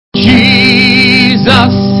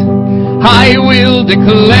Jesus, I will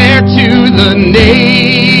declare to the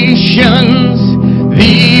nations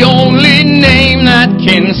the only name that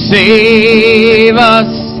can save us.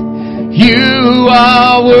 You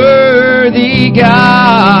are worthy, God.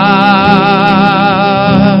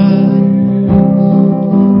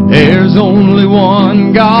 There's only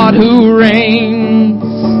one God who reigns.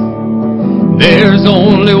 There's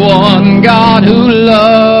only one God who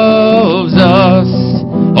loves us.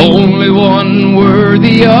 Only one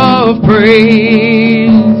worthy of praise.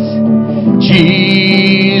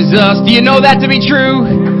 Jesus. Do you know that to be true?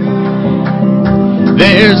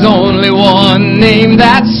 There's only one name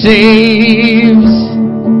that saves.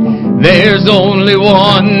 There's only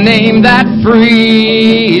one name that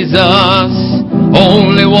frees us.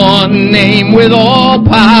 Only one name with all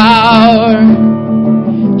power.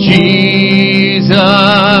 Jesus.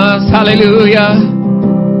 Hallelujah.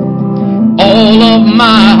 All of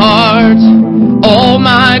my heart, all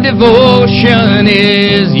my devotion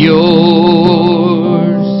is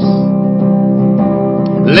yours.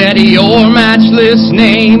 Let your matchless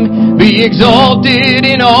name be exalted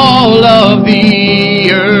in all of the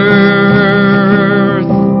earth.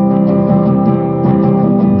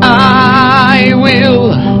 I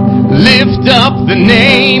will lift up the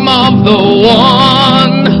name of the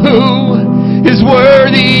one who is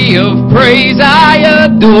worthy of praise. I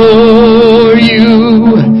adore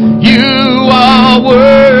you. You are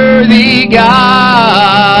worthy,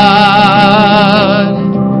 God.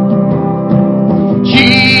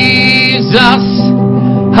 Jesus,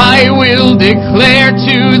 I will declare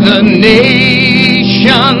to the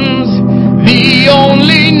nations the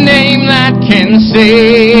only name that can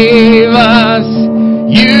save us.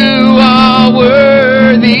 You are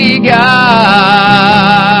worthy, God.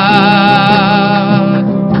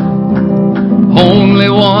 Only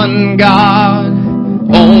one God,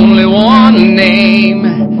 only one name,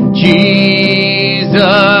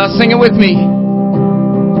 Jesus. Sing it with me.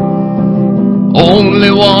 Only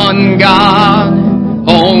one God,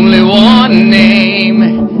 only one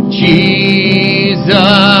name, Jesus.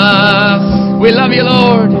 We love you,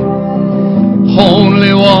 Lord.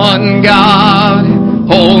 Only one God,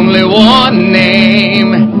 only one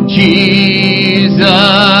name, Jesus.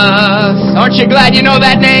 Aren't you glad you know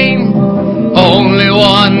that name? Only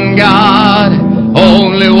one God,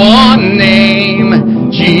 only one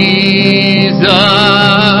name, Jesus.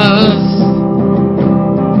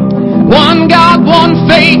 One God, one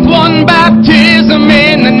faith, one baptism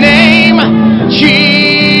in the name,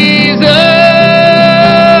 Jesus.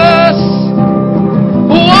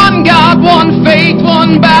 One God, one faith,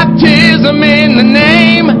 one baptism in the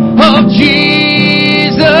name of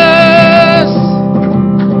Jesus.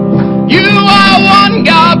 You are one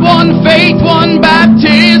God, one faith, one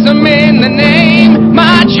baptism in the name,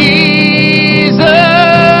 my Jesus.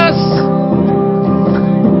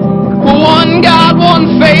 One God,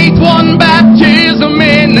 one faith, one baptism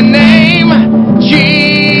in the name,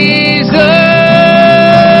 Jesus.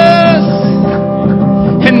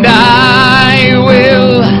 And I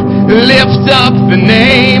will lift up the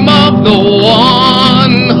name of the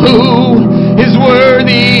one who is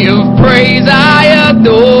worthy of praise. I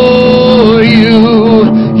adore you.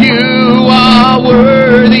 You are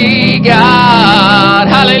worthy, God.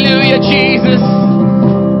 Hallelujah, Jesus.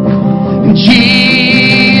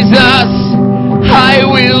 Jesus, I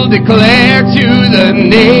will declare to the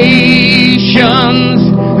nations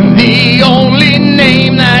the only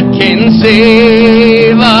name that can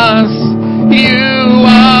save us. You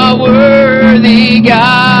are worthy,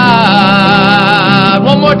 God.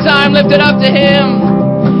 One more time, lift it up to Him.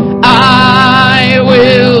 I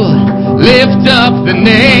will lift up the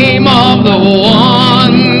name of the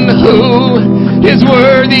one who is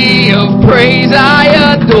worthy of praise. I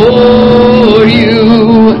adore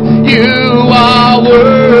you. You are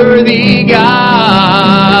worthy,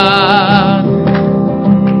 God.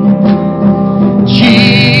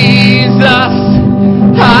 Jesus,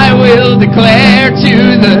 I will declare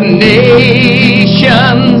to the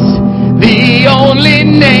nations the only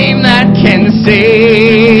name that can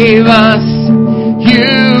save us.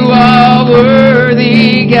 You are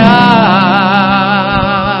worthy, God.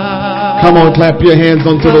 Come on, clap your hands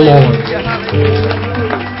unto the Lord.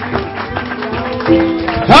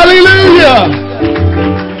 Hallelujah!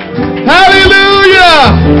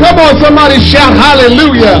 Hallelujah! Come on, somebody shout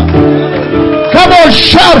hallelujah! Come on,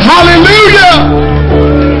 shout hallelujah!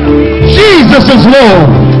 Jesus is Lord!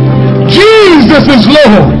 Jesus is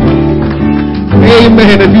Lord!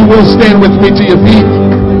 Amen. If you will stand with me to your feet.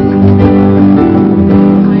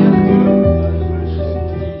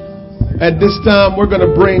 At this time, we're going to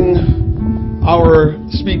bring our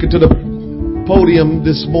speaker to the podium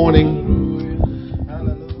this morning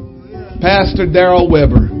Pastor Darrell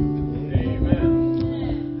Weber.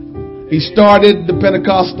 He started the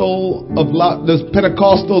Pentecostals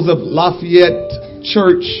of Lafayette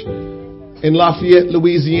Church in Lafayette,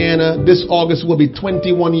 Louisiana. This August will be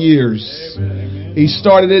 21 years. He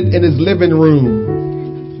started it in his living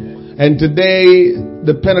room. And today,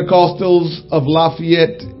 the Pentecostals of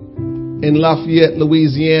Lafayette in Lafayette,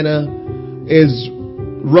 Louisiana is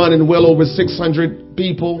running well over 600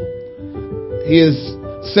 people. He has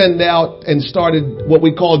sent out and started what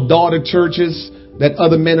we call daughter churches that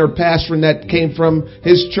other men are pastoring that came from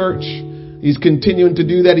his church. He's continuing to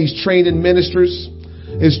do that. He's training ministers.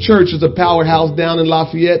 His church is a powerhouse down in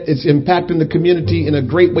Lafayette. It's impacting the community in a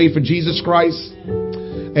great way for Jesus Christ.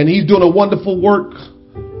 And he's doing a wonderful work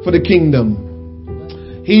for the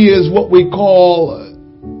kingdom. He is what we call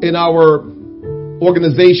in our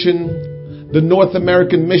organization the North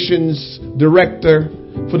American Missions Director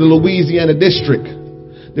for the Louisiana District.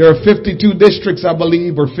 There are 52 districts, I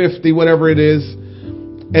believe, or 50, whatever it is.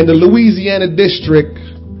 And the Louisiana District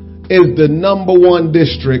is the number one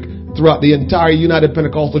district throughout the entire United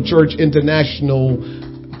Pentecostal Church International,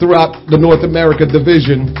 throughout the North America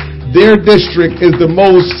division. Their district is the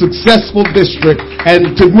most successful district,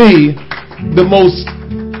 and to me, the most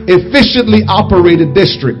efficiently operated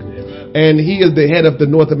district. And he is the head of the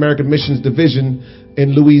North American Missions Division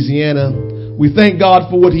in Louisiana. We thank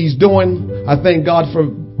God for what he's doing. I thank God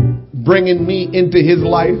for bringing me into his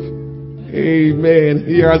life. Amen.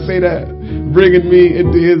 Hear I say that? Bringing me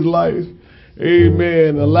into his life.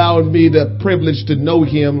 Amen. Allowing me the privilege to know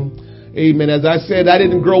him. Amen. As I said, I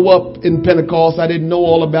didn't grow up in Pentecost. I didn't know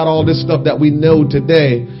all about all this stuff that we know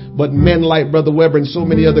today. But men like Brother Weber and so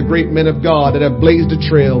many other great men of God that have blazed a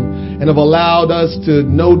trail and have allowed us to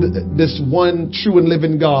know this one true and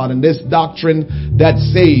living God and this doctrine that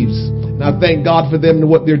saves. And I thank God for them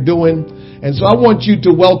and what they're doing. And so I want you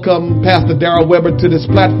to welcome Pastor Darrell Weber to this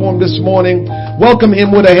platform this morning. Welcome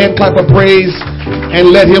him with a hand clap of praise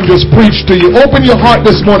and let him just preach to you. Open your heart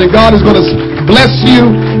this morning. God is going to bless you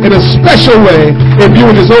in a special way. If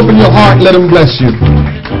you would just open your heart, let him bless you.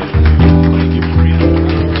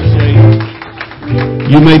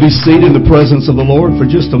 You may be seated in the presence of the Lord for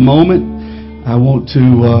just a moment. I want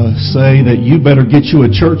to say that you better get you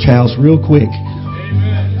a church house real quick.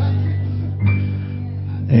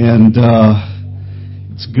 And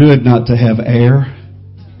it's good not to have air.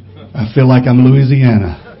 I feel like I'm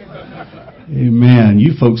Louisiana. Amen.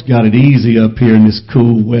 You folks got it easy up here in this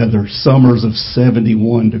cool weather. Summers of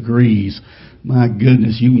 71 degrees. My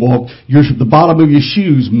goodness, you walk, the bottom of your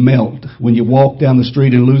shoes melt when you walk down the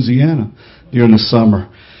street in Louisiana during the summer.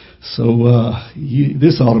 So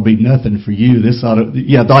this ought to be nothing for you. This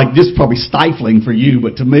is probably stifling for you,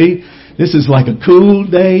 but to me, this is like a cool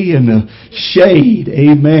day in the shade,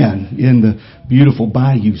 amen, in the beautiful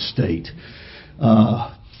Bayou State.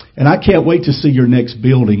 And I can't wait to see your next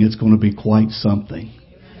building. It's going to be quite something.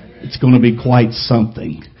 It's going to be quite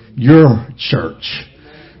something. Your church,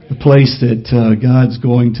 the place that God's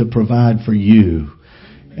going to provide for you.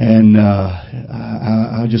 And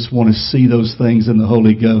I just want to see those things in the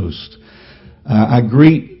Holy Ghost. I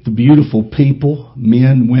greet the beautiful people,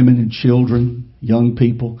 men, women, and children, young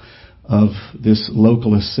people of this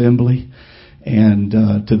local assembly, and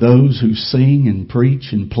to those who sing and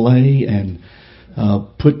preach and play and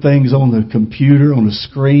put things on the computer, on the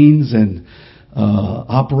screens, and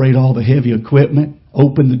operate all the heavy equipment,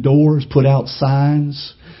 open the doors, put out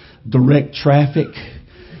signs, direct traffic,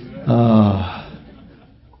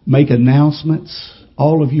 make announcements.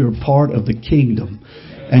 All of you are part of the kingdom,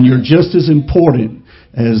 and you're just as important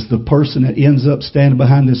as the person that ends up standing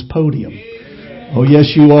behind this podium. Oh,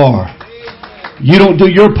 yes, you are. You don't do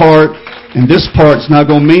your part, and this part's not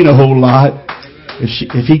going to mean a whole lot.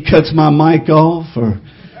 If he cuts my mic off or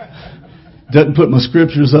doesn't put my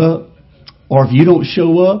scriptures up, or if you don't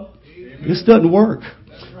show up, this doesn't work.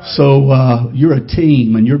 So you're a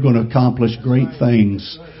team, and you're going to accomplish great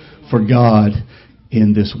things for God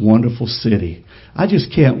in this wonderful city. I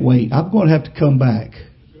just can't wait. I'm going to have to come back.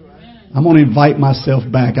 I'm going to invite myself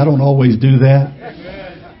back. I don't always do that.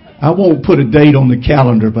 I won't put a date on the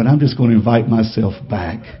calendar, but I'm just going to invite myself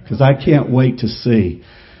back because I can't wait to see.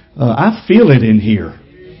 I feel it in here.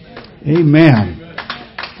 Amen.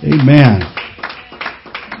 Amen.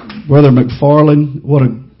 Brother McFarland, what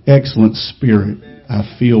an excellent spirit I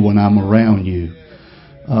feel when I'm around you.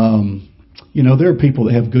 There are people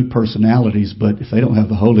that have good personalities, but if they don't have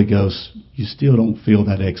the Holy Ghost, you still don't feel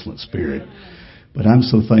that excellent spirit. But I'm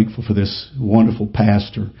so thankful for this wonderful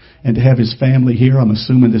pastor and to have his family here. I'm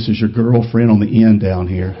assuming this is your girlfriend on the end down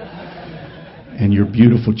here and your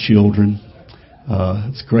beautiful children.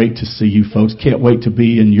 It's great to see you folks. Can't wait to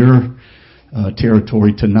be in your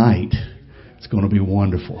territory tonight. It's going to be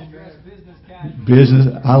wonderful. Business.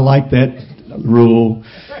 I like that rule.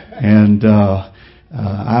 And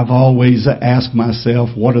I've always asked myself,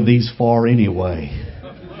 what are these for anyway?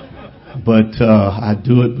 But I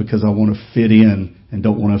do it because I want to fit in and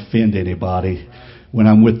don't want to offend anybody when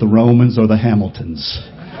I'm with the Romans or the Hamiltons.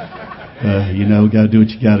 Got to do what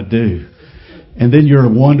you got to do. And then you're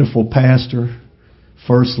a wonderful pastor,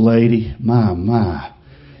 first lady. My.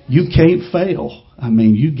 You can't fail. I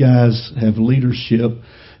mean, you guys have leadership.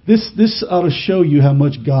 This ought to show you how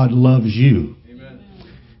much God loves you.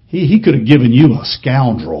 He could have given you a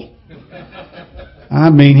scoundrel. I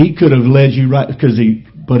mean, he could have led you right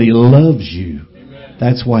but he loves you.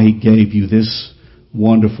 That's why he gave you this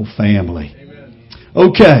wonderful family.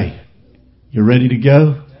 Okay. You ready to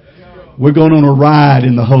go? We're going on a ride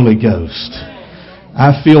in the Holy Ghost.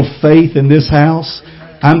 I feel faith in this house.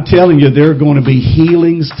 I'm telling you, there are going to be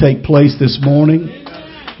healings take place this morning.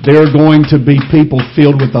 There are going to be people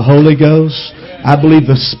filled with the Holy Ghost. I believe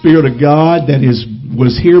the Spirit of God that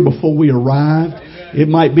was here before we arrived. It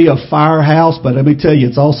might be a firehouse, but let me tell you,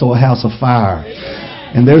 it's also a house of fire.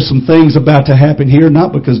 And there's some things about to happen here,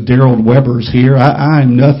 not because Daryl Weber's here. I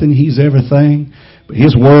am nothing. He's everything. But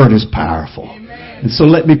His Word is powerful. And so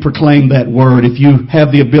let me proclaim that Word. If you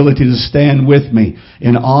have the ability to stand with me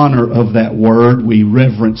in honor of that Word, we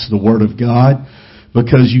reverence the Word of God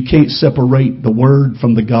because you can't separate the Word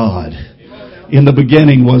from the God. In the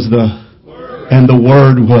beginning was and the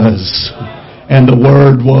Word was, and the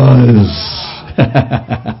Word was.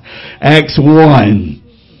 Acts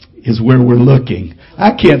 1 is where we're looking.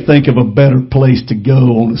 I can't think of a better place to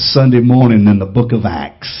go on a Sunday morning than the book of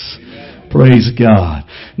Acts. Praise God.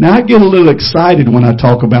 Now I get a little excited when I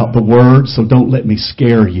talk about the Word, so don't let me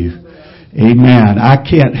scare you. Amen. I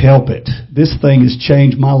can't help it. This thing has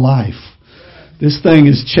changed my life. This thing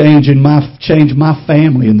is changed my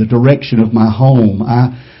family and the direction of my home.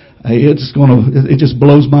 It just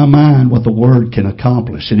blows my mind what the Word can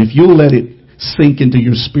accomplish. And if you'll let it sink into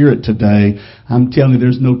your spirit today, I'm telling you,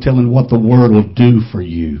 there's no telling what the Word will do for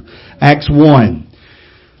you. Acts 1.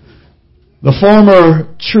 The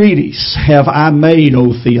former treatise have I made, O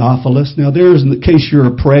Theophilus. Now there's, in the case you're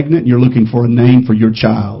pregnant and you're looking for a name for your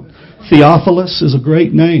child. Theophilus is a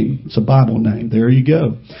great name. It's a Bible name. There you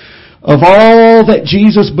go. Of all that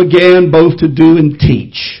Jesus began both to do and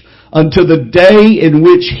teach, unto the day in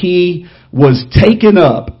which He was taken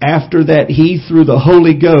up, after that He, through the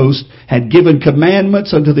Holy Ghost, had given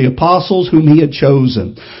commandments unto the apostles whom He had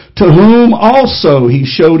chosen, to whom also He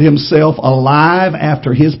showed Himself alive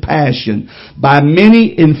after His passion by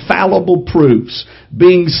many infallible proofs,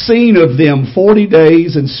 being seen of them 40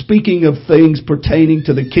 days and speaking of things pertaining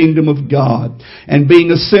to the kingdom of God, and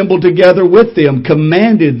being assembled together with them,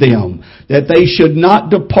 commanded them that they should not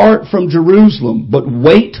depart from Jerusalem, but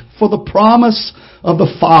wait for the promise of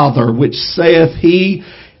the Father, which saith He,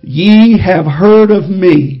 Ye have heard of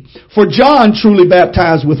me. For John truly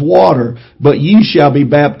baptized with water, but ye shall be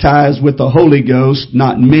baptized with the Holy Ghost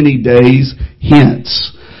not many days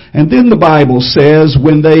hence. And then the Bible says,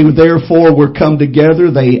 when they therefore were come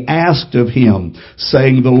together, they asked of Him,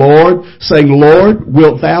 saying, Lord,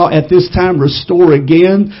 wilt thou at this time restore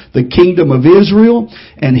again the kingdom of Israel?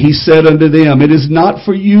 And He said unto them, it is not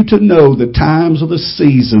for you to know the times or the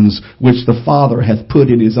seasons which the Father hath put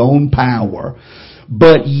in His own power,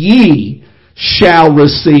 but ye shall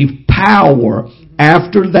receive power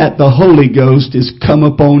after that the Holy Ghost is come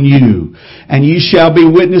upon you. And ye shall be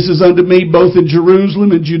witnesses unto me both in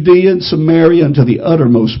Jerusalem and Judea and Samaria unto the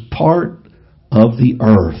uttermost part of the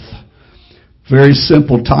earth. Very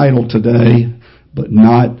simple title today, but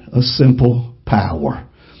not a simple power.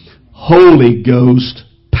 Holy Ghost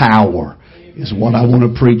power is what I want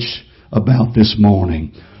to preach about this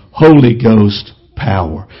morning. Holy Ghost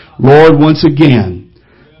power. Lord, once again,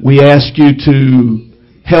 we ask you to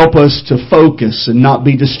help us to focus and not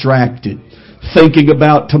be distracted, thinking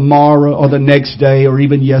about tomorrow or the next day or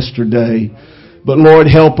even yesterday. But Lord,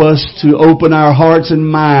 help us to open our hearts and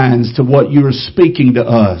minds to what you are speaking to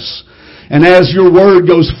us. And as your word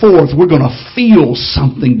goes forth, we're going to feel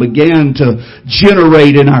something begin to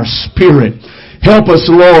generate in our spirit. Help us,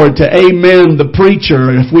 Lord, to amen the preacher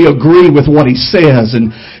if we agree with what he says. And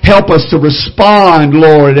help us to respond,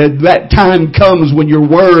 Lord, as that time comes when your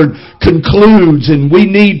word concludes. And we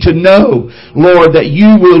need to know, Lord, that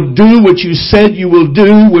you will do what you said you will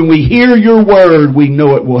do. When we hear your word, we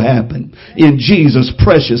know it will happen. In Jesus'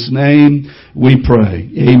 precious name we pray.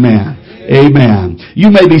 Amen. Amen. You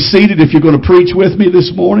may be seated if you're going to preach with me this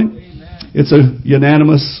morning. It's a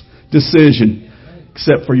unanimous decision,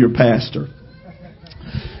 except for your pastor.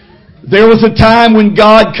 There was a time when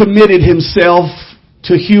God committed Himself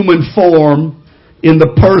to human form in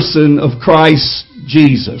the person of Christ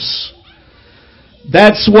Jesus.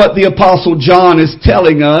 That's what the Apostle John is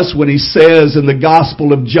telling us when he says in the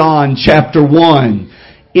Gospel of John chapter 1,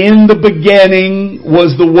 in the beginning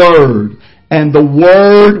was the Word, and the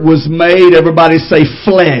Word was made, everybody say,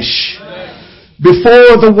 flesh.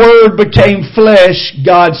 Before the Word became flesh,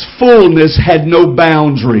 God's fullness had no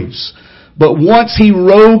boundaries. But once He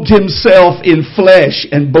robed Himself in flesh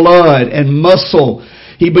and blood and muscle,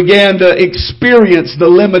 He began to experience the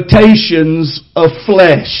limitations of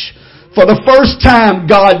flesh. For the first time,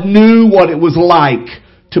 God knew what it was like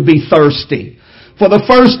to be thirsty. For the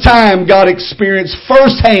first time, God experienced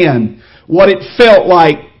firsthand what it felt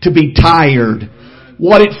like to be tired,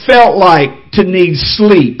 what it felt like to need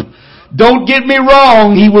sleep. Don't get me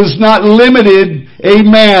wrong, He was not limited,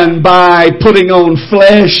 amen, by putting on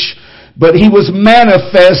flesh, but He was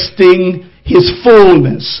manifesting His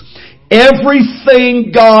fullness.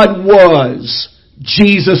 Everything God was,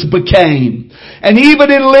 Jesus became. And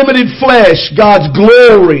even in limited flesh, God's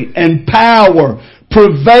glory and power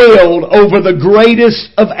prevailed over the greatest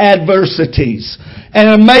of adversities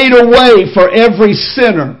and made a way for every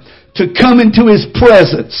sinner to come into His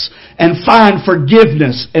presence and find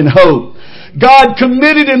forgiveness and hope. God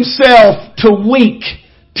committed Himself to weak,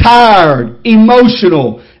 tired,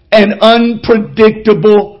 emotional, and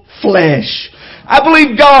unpredictable flesh. I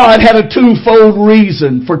believe God had a twofold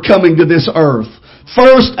reason for coming to this earth.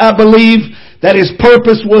 First, I believe that His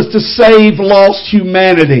purpose was to save lost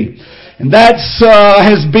humanity. And that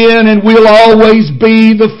has been and will always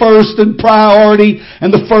be the first and priority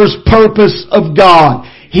and the first purpose of God.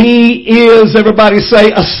 He is, everybody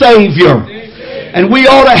say, a Savior. And we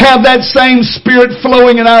ought to have that same Spirit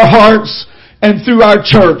flowing in our hearts and through our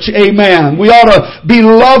church. Amen. We ought to be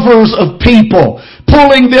lovers of people,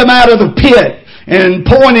 pulling them out of the pit and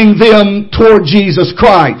pointing them toward Jesus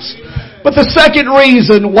Christ. But the second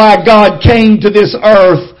reason why God came to this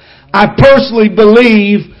earth, I personally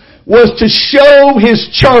believe, was to show His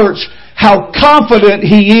church how confident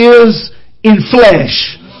He is in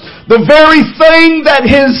flesh. The very thing that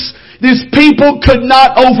His people could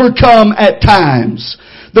not overcome at times.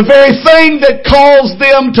 The very thing that caused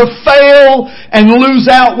them to fail and lose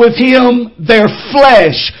out with Him, their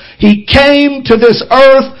flesh. He came to this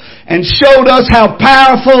earth and showed us how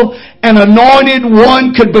powerful an anointed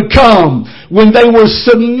one could become when they were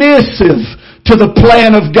submissive to the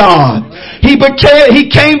plan of God. He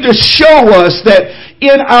came to show us that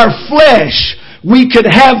in our flesh we could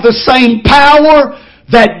have the same power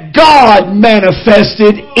that God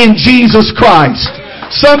manifested in Jesus Christ.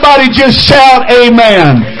 Somebody just shout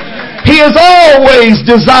amen. He has always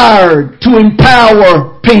desired to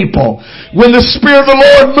empower people. When the Spirit of the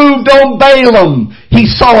Lord moved on Balaam, he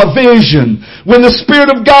saw a vision. When the Spirit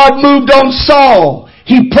of God moved on Saul,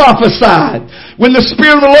 he prophesied. When the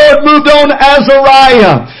Spirit of the Lord moved on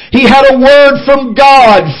Azariah, he had a word from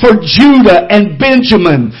God for Judah and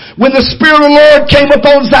Benjamin. When the Spirit of the Lord came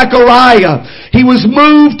upon Zechariah, he was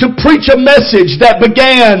moved to preach a message that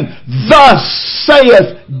began, "Thus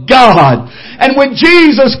saith God." And when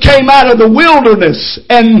Jesus came out of the wilderness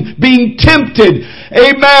and being tempted,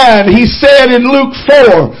 amen, he said in Luke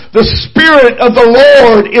 4, "The Spirit of the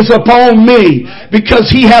Lord is upon me, because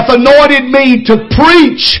He hath anointed me to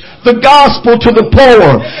preach the gospel to the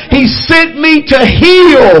poor. He sent me to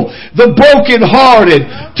heal the brokenhearted,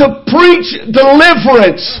 to preach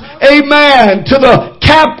deliverance, amen, to the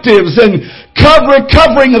captives, and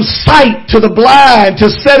recovering of sight to the blind,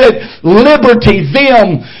 to set at liberty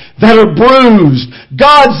them that are bruised."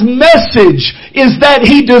 God's message is that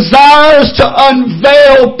He desires to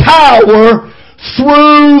unveil power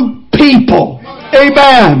through people.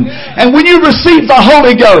 Amen. And when you receive the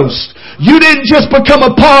Holy Ghost, you didn't just become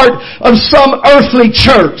a part of some earthly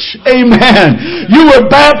church. Amen. You were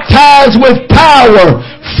baptized with power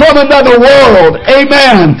from another world.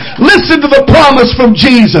 Amen. Listen to the promise from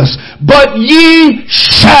Jesus. "But ye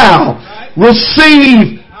shall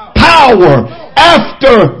receive power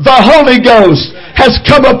after the Holy Ghost has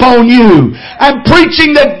come upon you." I'm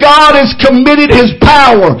preaching that God has committed His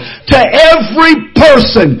power to every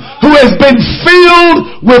person who has been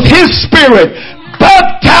filled with His Spirit,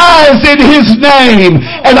 baptized in His name,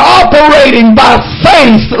 and operating by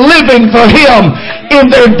faith, living for Him in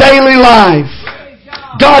their daily life.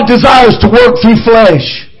 God desires to work through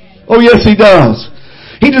flesh. Oh yes, He does.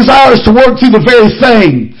 He desires to work through the very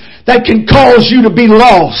thing that can cause you to be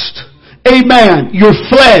lost. Amen. Your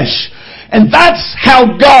flesh. And that's how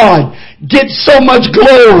God gets so much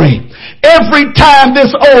glory. Every time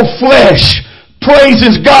this old flesh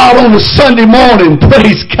praises God on a Sunday morning,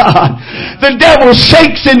 praise God, the devil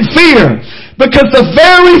shakes in fear, because the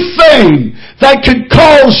very thing that could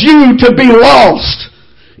cause you to be lost,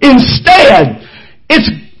 instead, it's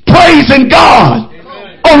praising God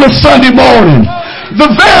on a Sunday morning. The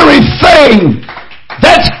very thing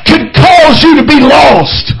that could cause you to be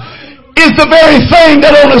lost is the very thing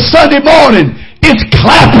that on a Sunday morning is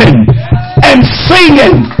clapping and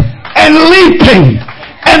singing and leaping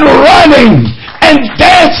and running and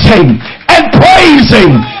dancing and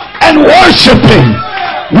praising and worshiping.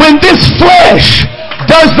 When this flesh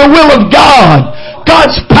does the will of God,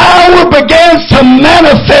 God's power begins to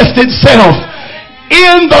manifest itself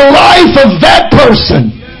in the life of that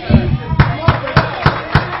person.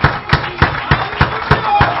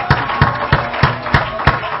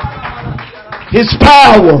 His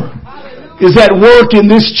power is at work in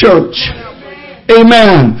this church.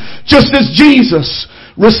 Amen. Just as Jesus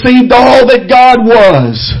received all that God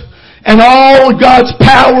was, and all God's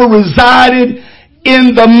power resided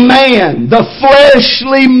in the man, the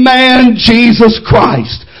fleshly man, Jesus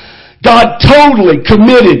Christ. God totally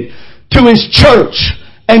committed to His church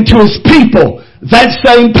and to His people that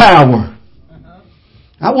same power.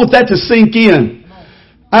 I want that to sink in.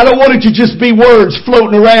 I don't want it to just be words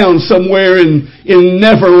floating around somewhere in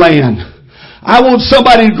Neverland. I want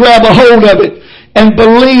somebody to grab a hold of it and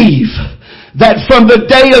believe that from the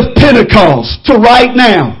day of Pentecost to right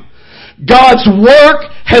now, God's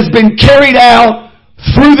work has been carried out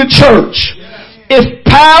through the church. If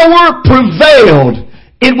power prevailed,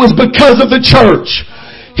 it was because of the church.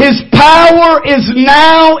 His power is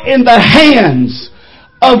now in the hands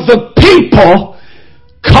of the people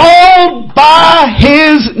called by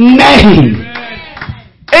His name.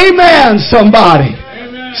 Amen, somebody.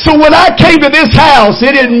 So when I came to this house,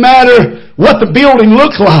 it didn't matter what the building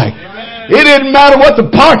looked like. It didn't matter what the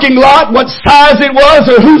parking lot, what size it was,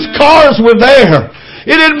 or whose cars were there.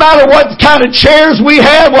 It didn't matter what kind of chairs we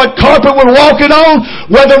had, what carpet we're walking on,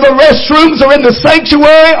 whether the restrooms are in the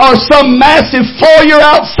sanctuary or some massive foyer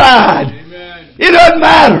outside. It doesn't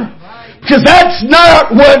matter. Because that's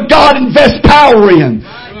not what God invests power in.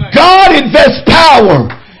 God invests power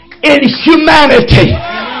in humanity,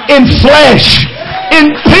 in flesh,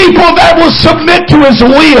 in people that will submit to His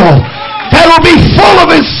will, that will be full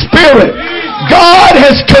of His Spirit. God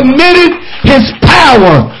has committed His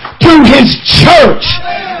power to His church.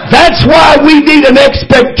 That's why we need an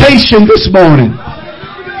expectation this morning.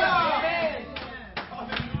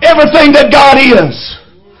 Everything that God is,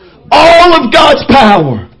 all of God's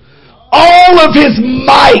power, all of His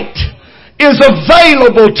might is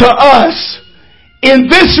available to us in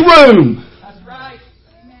this room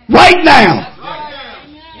right now.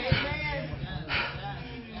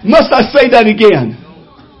 Must I say that again?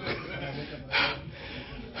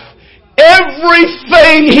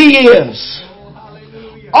 Everything He is,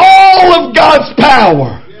 all of God's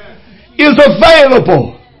power is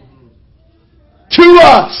available to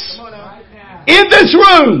us in this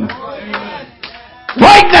room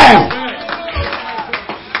right now.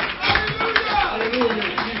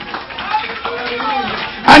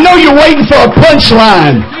 I know you're waiting for a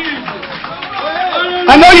punchline.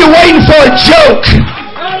 I know you're waiting for a joke.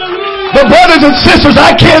 But brothers and sisters,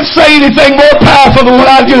 I can't say anything more powerful than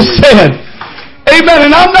what I just said. Amen.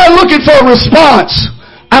 And I'm not looking for a response.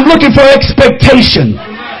 I'm looking for expectation.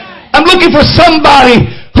 I'm looking for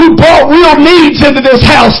somebody who brought real needs into this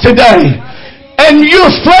house today. And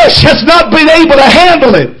your flesh has not been able to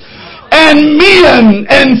handle it. And men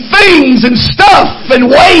and things and stuff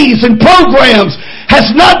and ways and programs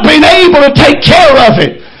has not been able to take care of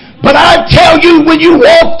it. But I tell you, when you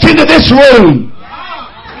walked into this room,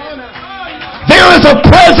 there is a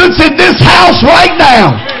presence in this house right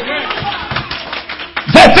now.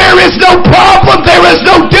 That there is no problem, there is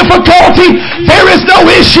no difficulty, there is no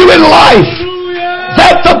issue in life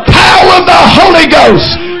that the power of the Holy Ghost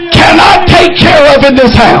cannot take care of in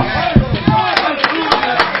this house.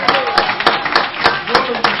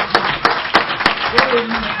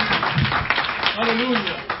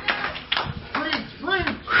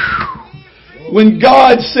 When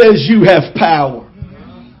God says you have power,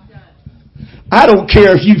 I don't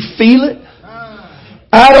care if you feel it.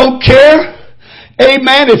 I don't care,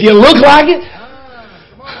 amen, if you look like it.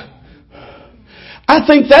 I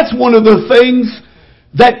think that's one of the things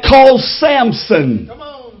that caused Samson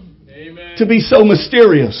to be so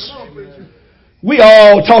mysterious. We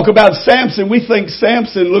all talk about Samson. We think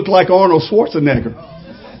Samson looked like Arnold Schwarzenegger.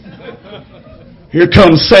 Here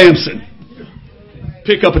comes Samson.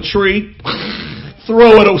 Pick up a tree,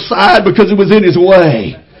 throw it aside because it was in his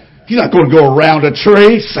way. He's not going to go around a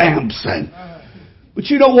tree, Samson. But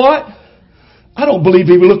you know what? I don't believe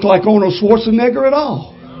he looked like Arnold Schwarzenegger at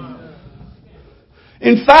all.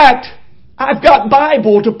 In fact, I've got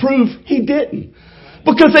Bible to prove he didn't.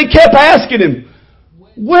 Because they kept asking him,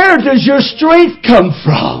 where does your strength come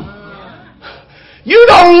from? You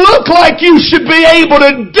don't look like you should be able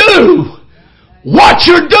to do what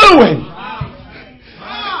you're doing.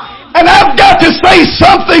 And I've got to say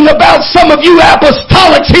something about some of you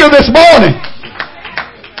apostolics here this morning.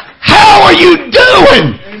 How are you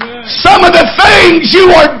doing some of the things you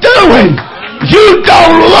are doing? You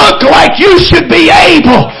don't look like you should be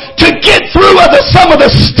able to get through some of the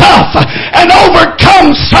stuff and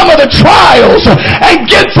overcome some of the trials and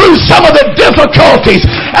get through some of the difficulties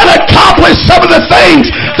and accomplish some of the things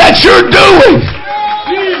that you're doing.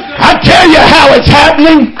 I tell you how it's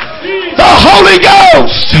happening. The Holy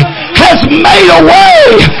Ghost has made a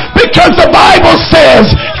way because the Bible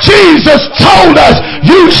says Jesus told us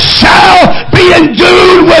you shall be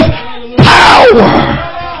endued with power.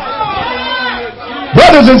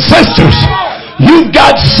 Brothers and sisters, you've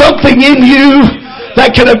got something in you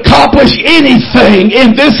that can accomplish anything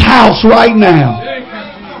in this house right now.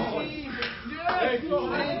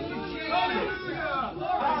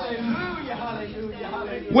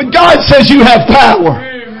 When God says you have power,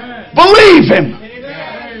 believe Him.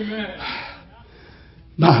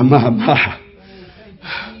 My.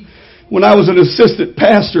 When I was an assistant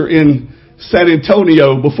pastor in San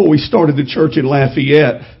Antonio before we started the church in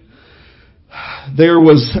Lafayette, there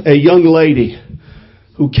was a young lady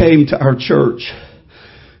who came to our church.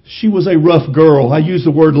 She was a rough girl. I use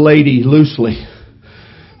the word lady loosely.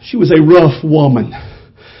 She was a rough woman.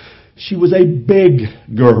 She was a big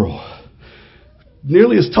girl.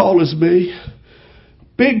 Nearly as tall as me.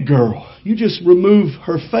 Big girl. You just remove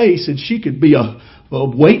her face and she could be a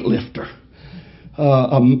weightlifter.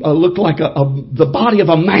 Looked like the body of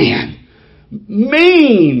a man.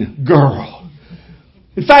 Mean girl.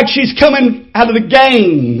 In fact, she's coming out of the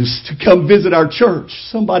gangs to come visit our church.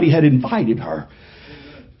 Somebody had invited her.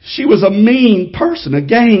 She was a mean person, a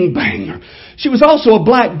gangbanger. She was also a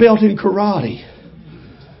black belt in karate.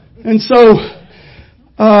 And so,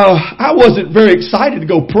 I wasn't very excited to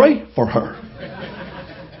go pray for her.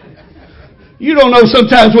 You don't know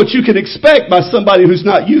sometimes what you can expect by somebody who's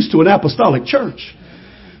not used to an apostolic church.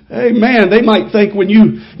 Amen. They might think when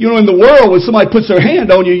you know, in the world, when somebody puts their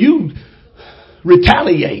hand on you, you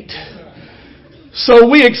retaliate. So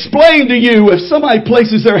we explain to you, if somebody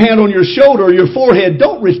places their hand on your shoulder or your forehead,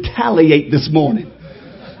 don't retaliate this morning.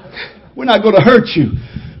 We're not going to hurt you.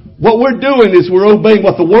 What we're doing is we're obeying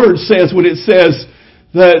what the Word says when it says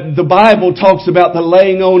that the Bible talks about the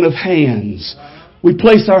laying on of hands. We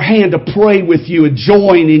place our hand to pray with you and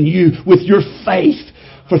join in you with your faith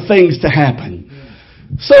for things to happen.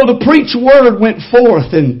 So the preached word went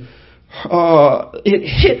forth and it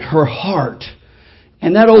hit her heart.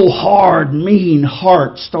 And that old hard, mean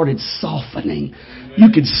heart started softening. You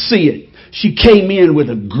could see it. She came in with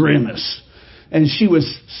a grimace. And she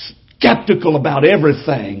was skeptical about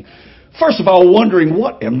everything. First of all, wondering,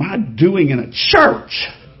 what am I doing in a church?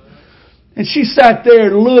 And she sat there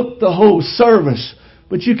and looked the whole service.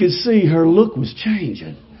 But you could see her look was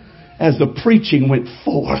changing as the preaching went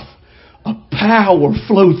forth. A power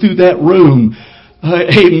flowed through that room.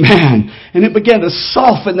 Amen. And it began to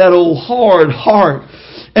soften that old hard heart.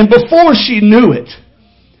 And before she knew it,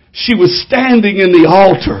 she was standing in the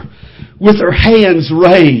altar with her hands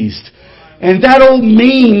raised. And that old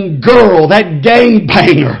mean girl, that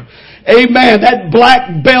gangbanger, amen, that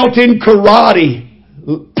black belt in karate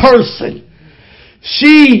person,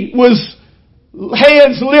 she was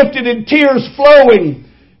hands lifted and tears flowing.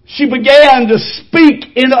 She began to speak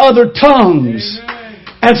in other tongues.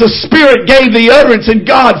 As the Spirit gave the utterance, and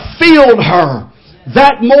God filled her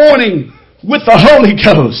that morning with the Holy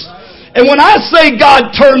Ghost. And when I say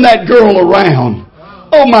God turned that girl around,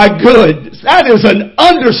 oh my goodness, that is an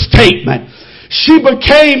understatement. She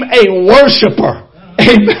became a worshiper.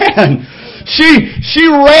 Amen. She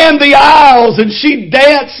ran the aisles and she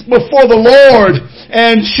danced before the Lord,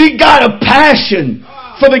 and she got a passion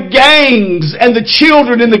for the gangs and the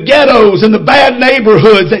children in the ghettos and the bad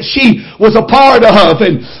neighborhoods that she was a part of.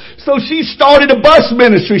 And so she started a bus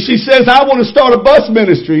ministry. She says, I want to start a bus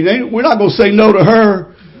ministry. We're not going to say no to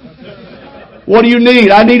her. What do you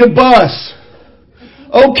need? I need a bus.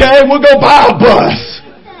 Okay, we'll go buy a bus.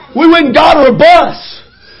 We went and got her a bus.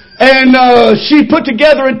 And she put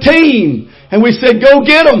together a team. And we said, go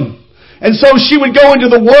get them. And so she would go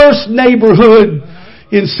into the worst neighborhood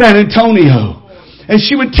in San Antonio. And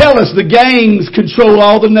she would tell us the gangs control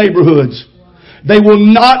all the neighborhoods. They will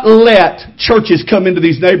not let churches come into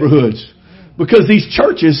these neighborhoods because these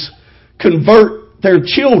churches convert their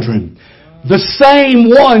children. The same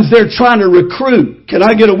ones they're trying to recruit. Can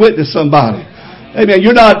I get a witness, somebody? Amen.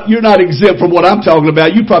 You're not exempt from what I'm talking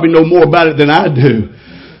about. You probably know more about it than I do.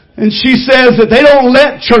 And she says that they don't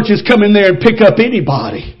let churches come in there and pick up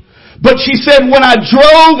anybody. But she said when I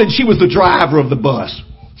drove, and she was the driver of the bus.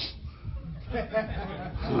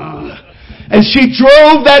 And she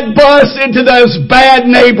drove that bus into those bad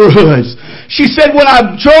neighborhoods. She said when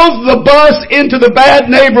I drove the bus into the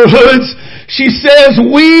bad neighborhoods, she says,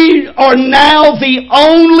 we are now the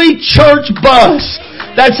only church bus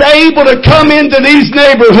that's able to come into these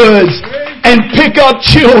neighborhoods and pick up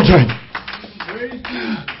children.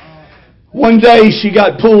 One day she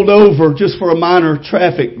got pulled over just for a minor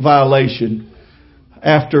traffic violation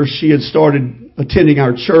after she had started attending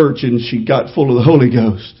our church and she got full of the Holy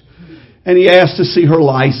Ghost. And he asked to see her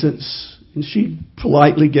license, and she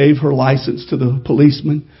politely gave her license to the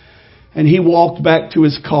policeman. And he walked back to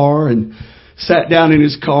his car and sat down in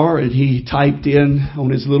his car, and he typed in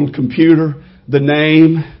on his little computer the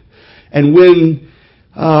name. And when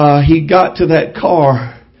he got to that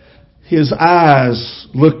car, his eyes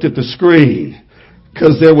looked at the screen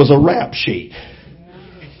because there was a rap sheet.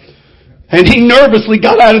 And he nervously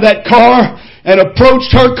got out of that car and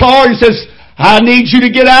approached her car. He says, I need you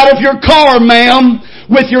to get out of your car, ma'am,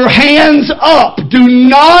 with your hands up. Do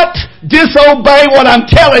not disobey what I'm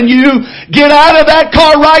telling you. Get out of that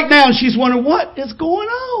car right now. And she's wondering, what is going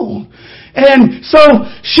on? And so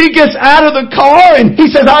she gets out of the car and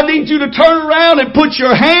he says, I need you to turn around and put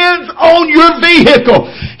your hands on your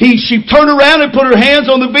vehicle. She turned around and put her hands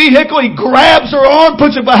on the vehicle. He grabs her arm,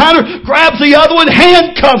 puts it behind her, grabs the other one,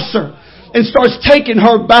 handcuffs her, and starts taking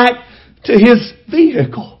her back to his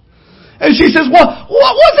vehicle. And she says,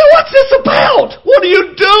 what's this about? What are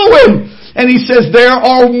you doing? And he says, there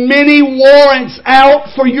are many warrants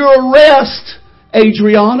out for your arrest,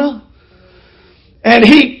 Adriana. And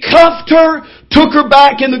he cuffed her, took her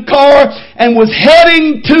back in the car, and was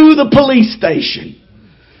heading to the police station.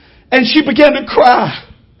 And she began to cry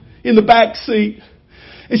in the back seat.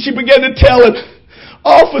 And she began to tell him,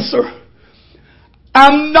 Officer,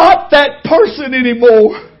 I'm not that person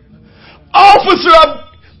anymore. Officer,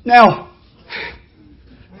 Now,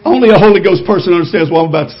 only a Holy Ghost person understands what I'm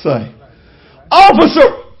about to say. Officer,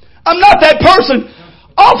 I'm not that person.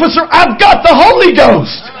 Officer, I've got the Holy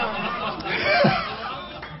Ghost.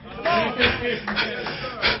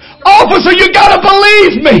 Officer, you gotta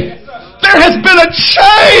believe me. There has been a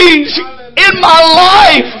change in my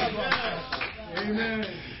life.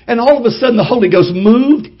 And all of a sudden the Holy Ghost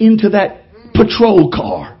moved into that patrol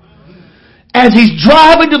car. As he's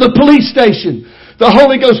driving to the police station, the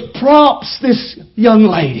Holy Ghost prompts this young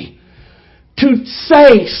lady to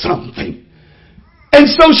say something. And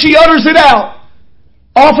so she utters it out.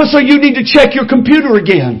 Officer, you need to check your computer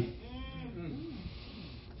again.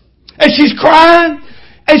 And she's crying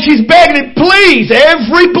and she's begging him, please,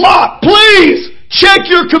 every block, please check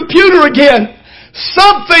your computer again.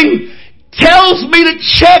 Something tells me to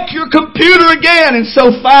check your computer again. And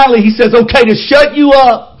so finally he says, okay, to shut you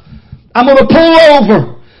up, I'm going to pull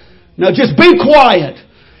over. Now just be quiet.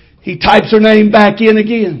 He types her name back in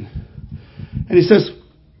again. And he says,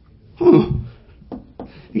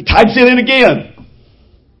 He types it in again.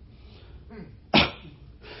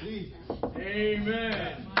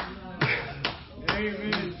 Amen.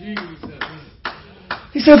 Amen, Jesus.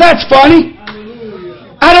 He said, that's funny.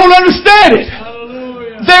 Hallelujah. I don't understand it.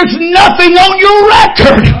 Hallelujah. There's nothing on your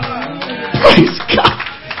record. Praise God.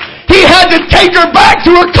 He had to take her back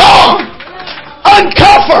to her car,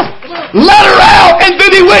 uncuff her, let her out, and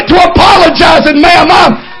then he went to apologize. And ma'am,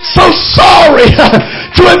 I'm so sorry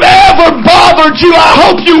to have ever bothered you. I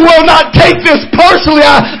hope you will not take this personally.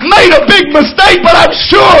 I made a big mistake, but I'm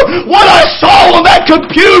sure what I saw on that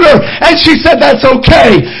computer. And she said, that's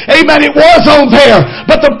okay. Amen. It was on there.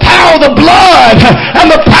 But the power of the blood and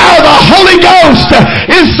the power of the Holy Ghost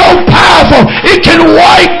is so powerful. It can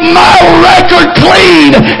wipe my record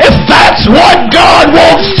clean if that's what God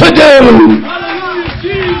wants to do.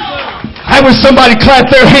 I wish somebody clap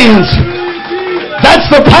their hands. That's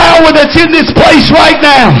the power that's in this place right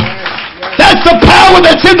now. That's the power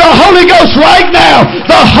that's in the Holy Ghost right now.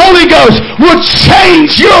 The Holy Ghost will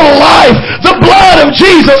change your life. The blood of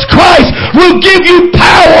Jesus Christ will give you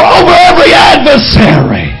power over every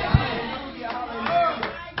adversary.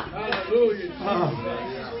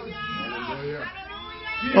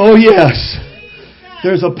 Oh yes,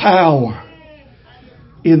 there's a power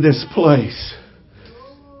in this place.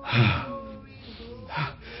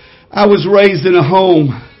 I was raised in a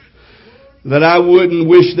home that I wouldn't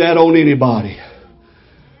wish that on anybody.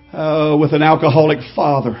 With an alcoholic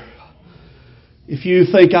father. If you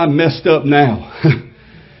think I'm messed up now,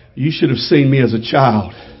 You should have seen me as a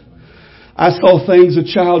child. I saw things a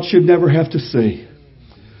child should never have to see.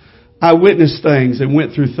 I witnessed things and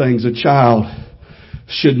went through things a child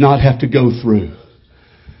should not have to go through.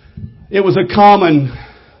 It was a common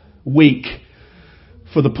week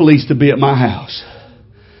for the police to be at my house.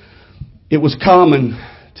 It was common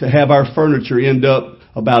to have our furniture end up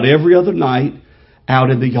about every other night out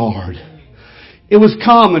in the yard. It was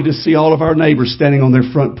common to see all of our neighbors standing on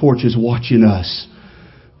their front porches watching us,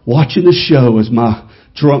 watching the show as my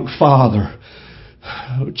drunk father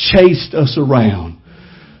chased us around,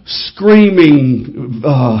 screaming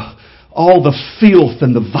all the filth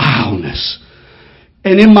and the vileness.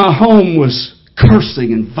 And in my home was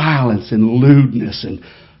cursing and violence and lewdness and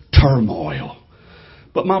turmoil.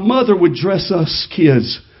 But my mother would dress us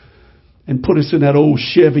kids and put us in that old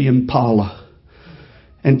Chevy Impala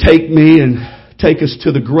and take me and take us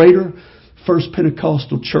to the Greater First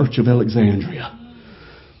Pentecostal Church of Alexandria.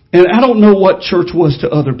 And I don't know what church was to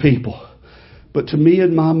other people, but to me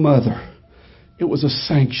and my mother, it was a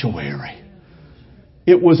sanctuary.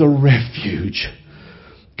 It was a refuge.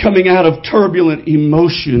 Coming out of turbulent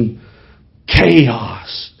emotion,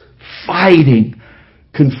 chaos, fighting,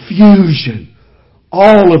 confusion,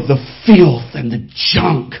 all of the filth and the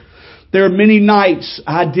junk. There are many nights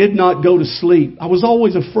I did not go to sleep. I was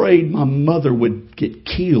always afraid my mother would get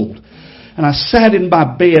killed. And I sat in my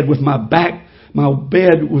bed with my back. My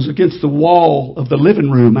bed was against the wall of the living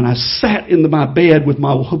room. And I sat in my bed with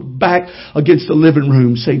my back against the living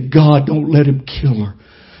room saying, God, don't let him kill her.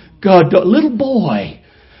 God, don't. Little boy,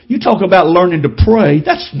 you talk about learning to pray.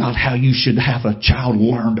 That's not how you should have a child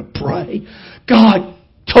learn to pray. God,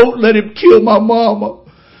 don't let him kill my mama.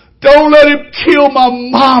 Don't let him kill my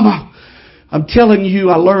mama. I'm telling you,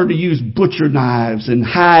 I learned to use butcher knives and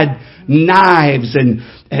hide knives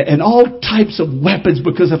and all types of weapons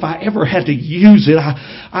because if I ever had to use it,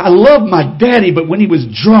 I loved my daddy, but when he was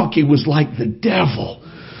drunk, he was like the devil.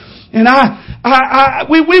 And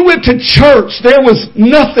we went to church. There was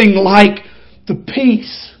nothing like the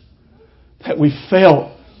peace that we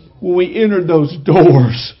felt when we entered those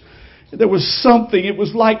doors. There was something, it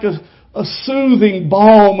was like a soothing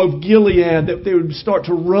balm of Gilead that they would start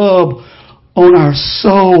to rub on our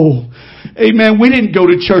soul. Amen. We didn't go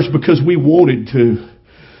to church because we wanted to.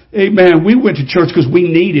 Amen. We went to church because we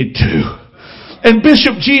needed to. And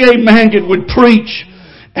Bishop G.A. Mangan would preach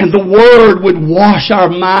and the Word would wash our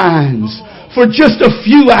minds for just a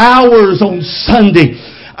few hours on Sunday.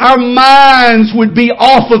 Our minds would be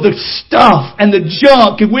off of the stuff and the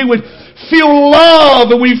junk and we would feel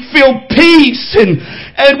love and we'd feel peace and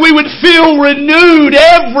we would feel renewed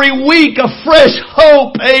every week, a fresh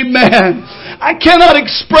hope. Amen. I cannot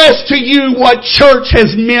express to you what church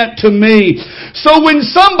has meant to me. So when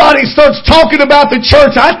somebody starts talking about the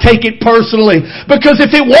church, I take it personally. Because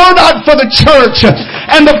if it were not for the church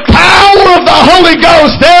and the power of the Holy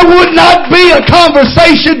Ghost, there would not be a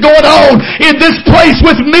conversation going on in this place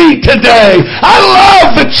with me today. I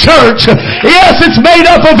love the church. Yes, it's made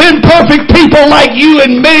up of imperfect people like you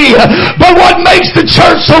and me. But what makes the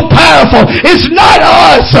church so powerful is not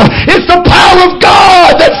us. It's the power of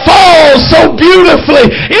God that falls so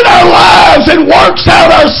beautifully in our lives and works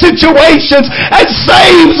out our situations and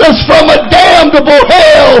saves us from a damnable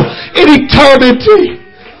hell in eternity.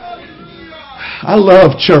 I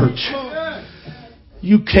love church.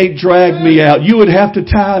 You can't drag me out. You would have to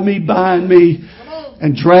tie me, bind me,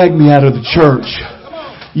 and drag me out of the church.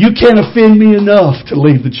 You can't offend me enough to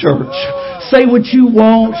leave the church. Say what you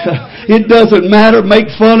want. It doesn't matter.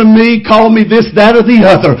 Make fun of me. Call me this, that, or the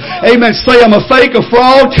other. Amen. Say I'm a fake, a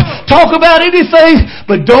fraud. Talk about anything,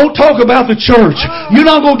 but don't talk about the church. You're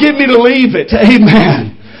not going to get me to leave it.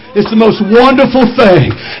 Amen. It's the most wonderful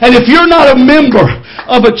thing. And if you're not a member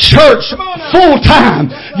of a church full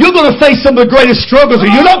time, you're going to face some of the greatest struggles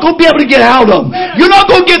and you're not going to be able to get out of them. You're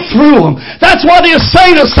not going to get through them. That's why the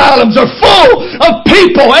insane asylums are full of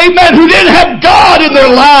people, amen, who didn't have God in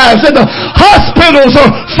their lives. And the hospitals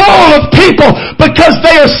are full of people because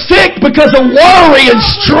they are sick because of worry and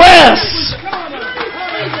stress.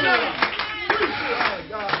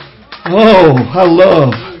 Oh, I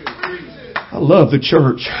love the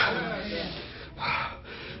church.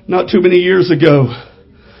 Not too many years ago,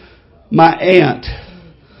 my aunt,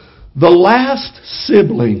 the last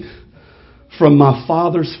sibling from my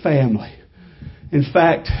father's family. In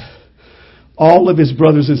fact, all of his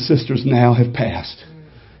brothers and sisters now have passed.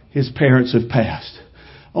 His parents have passed.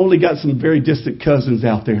 Only got some very distant cousins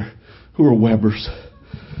out there who are Webbers.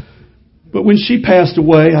 But when she passed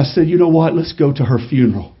away, I said, you know what? Let's go to her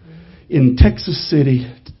funeral in Texas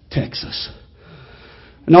City, Texas.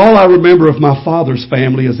 And all I remember of my father's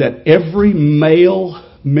family is that every male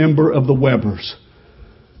member of the Webbers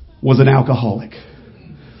was an alcoholic.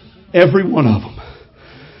 Every one of them.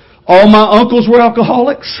 All my uncles were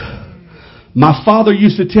alcoholics. My father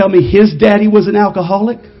used to tell me his daddy was an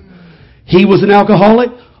alcoholic. He was an alcoholic.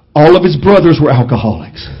 All of his brothers were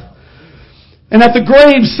alcoholics. And at the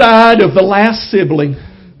graveside of the last sibling,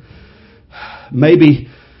 maybe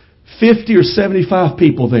 50 or 75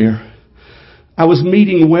 people there, I was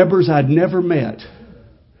meeting Webbers I'd never met.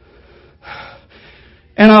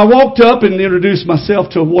 And I walked up and introduced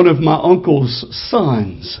myself to one of my uncle's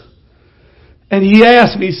sons. And he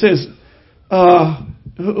asked me, he says,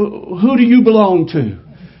 who do you belong to?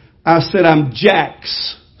 I said, I'm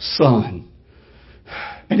Jack's son.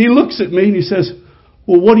 And he looks at me and he says,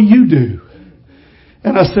 well, what do you do?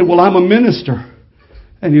 And I said, well, I'm a minister.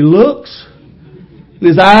 And he looks, and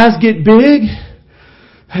his eyes get big,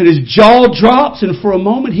 and his jaw drops, and for a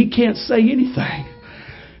moment he can't say anything.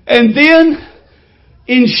 And then,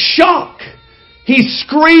 in shock, he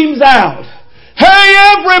screams out, hey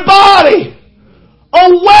everybody! A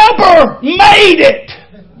Webber made it!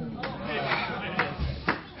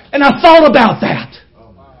 And I thought about that.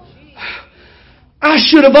 I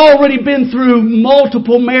should have already been through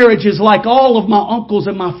multiple marriages like all of my uncles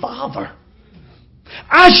and my father.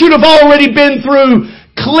 I should have already been through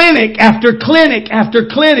clinic after clinic after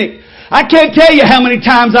clinic. I can't tell you how many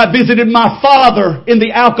times I visited my father in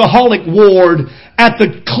the alcoholic ward at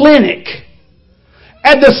the clinic.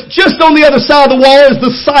 And just on the other side of the wall is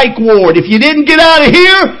the psych ward. If you didn't get out of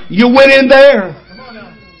here, you went in there.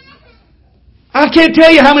 I can't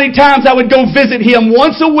tell you how many times I would go visit him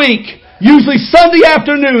once a week. Usually Sunday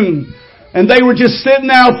afternoon. And they were just sitting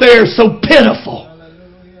out there so pitiful.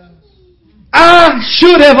 I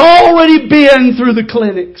should have already been through the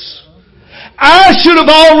clinics. I should have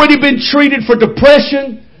already been treated for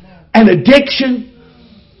depression and addiction.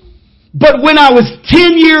 But when I was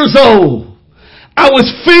 10 years old, I was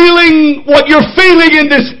feeling what you're feeling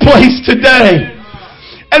in this place today.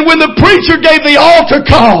 And when the preacher gave the altar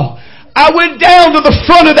call, I went down to the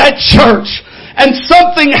front of that church. And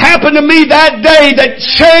something happened to me that day that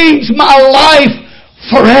changed my life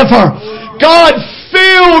forever. God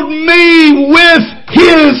filled me with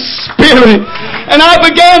His Spirit. And I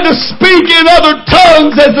began to speak in other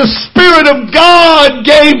tongues as the Spirit of God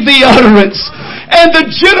gave the utterance. And the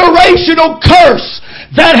generational curse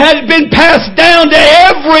that had been passed down to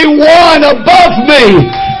everyone above me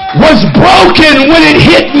was broken when it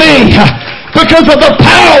hit me because of the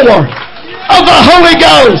power of the Holy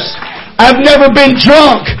Ghost. I've never been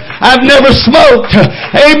drunk. I've never smoked.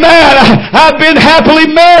 Amen. I've been happily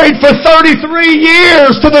married for 33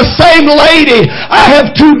 years to the same lady. I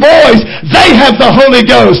have 2 boys. They have the Holy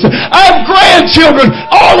Ghost. I have grandchildren.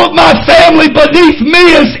 All of my family beneath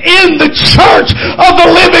me is in the church of the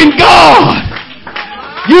living God.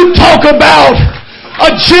 You talk about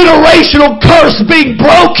a generational curse being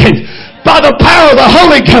broken by the power of the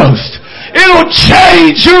Holy Ghost. It'll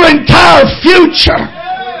change your entire future.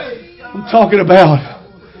 I'm talking about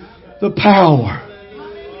the power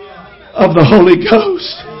of the Holy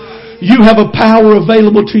Ghost. You have a power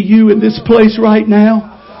available to you in this place right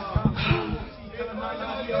now.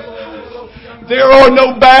 There are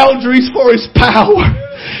no boundaries for His power.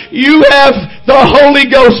 You have the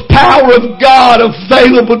Holy Ghost power of God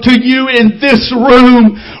available to you in this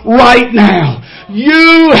room right now.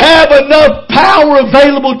 You have enough power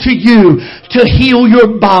available to you to heal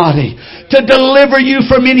your body, to deliver you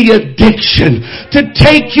from any addiction, to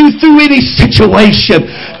take you through any situation,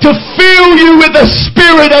 to fill you with the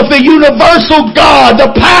Spirit of the universal God.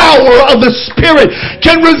 The power of the Spirit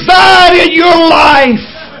can reside in your life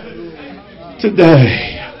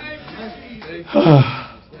today.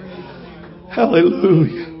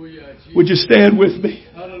 Hallelujah. Would you stand with me?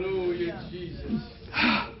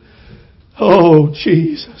 Oh,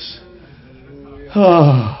 Jesus.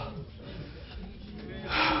 Oh,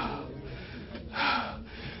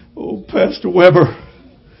 Pastor Weber,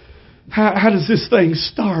 how does this thing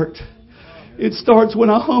start? It starts when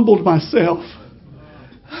I humbled myself.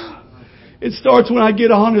 It starts when I get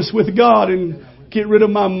honest with God and get rid of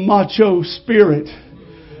my macho spirit.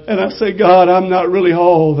 And I say, God, I'm not really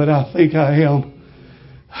all that I think I am.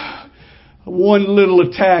 One little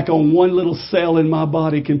attack on one little cell in my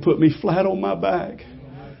body can put me flat on my back.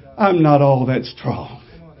 I'm not all that strong.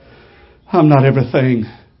 I'm not everything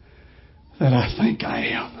that I think I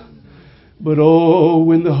am. But oh,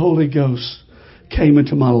 when the Holy Ghost came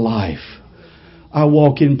into my life, I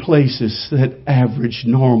walk in places that average,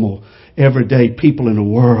 normal, everyday people in the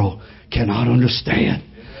world cannot understand.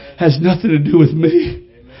 Has nothing to do with me.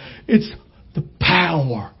 It's the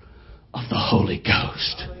power of the Holy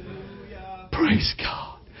Ghost. Praise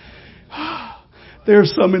God. There are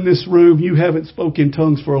some in this room, you haven't spoken in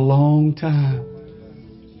tongues for a long time.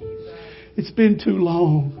 It's been too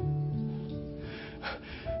long.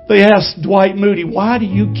 They asked Dwight Moody, why do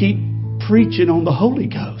you keep preaching on the Holy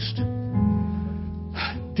Ghost?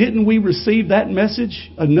 Didn't we receive that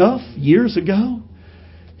message enough years ago?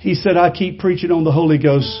 He said, I keep preaching on the Holy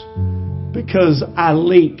Ghost because I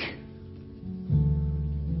link.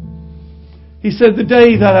 He said, the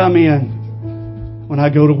day that I'm in, when I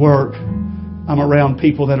go to work, I'm around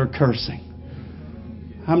people that are cursing.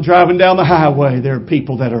 I'm driving down the highway. There are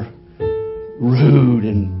people that are rude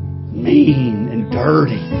and mean and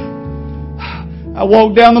dirty. I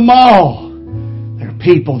walk down the mall. There are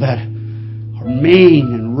people that are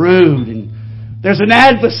mean and rude. And there's an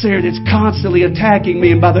adversary that's constantly attacking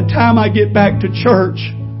me. And by the time I get back to church,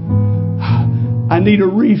 I need a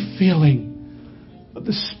refilling of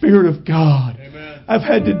the Spirit of God. Amen. I've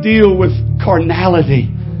had to deal with carnality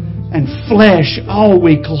and flesh all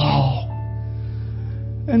week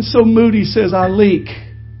long. And so Moody says, I leak.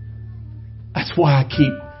 That's why I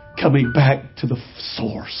keep coming back to the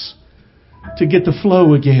source, to get the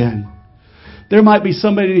flow again. There might be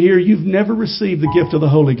somebody here, you've never received the gift of the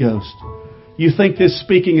Holy Ghost. You think this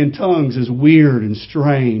speaking in tongues is weird and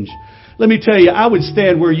strange. Let me tell you, I would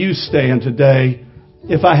stand where you stand today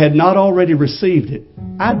if I had not already received it.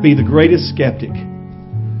 I'd be the greatest skeptic.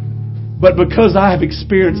 But because I have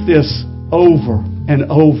experienced this over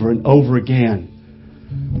and over and over again,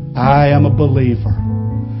 I am a believer.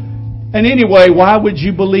 And anyway, why would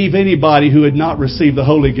you believe anybody who had not received the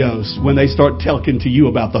Holy Ghost when they start talking to you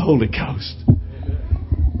about the Holy Ghost?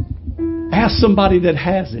 Ask somebody that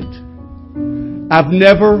has it. I've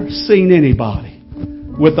never seen anybody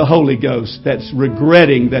with the Holy Ghost that's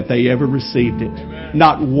regretting that they ever received it.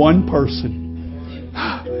 Not one person.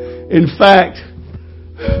 In fact,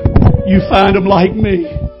 you find them like me,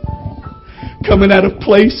 coming out of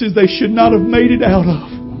places they should not have made it out of.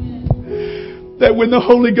 That when the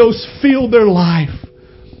Holy Ghost filled their life,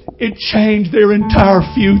 it changed their entire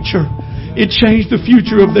future. It changed the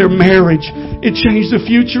future of their marriage. It changed the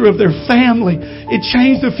future of their family. It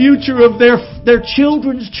changed the future of their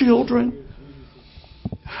children's children.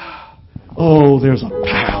 Oh, there's a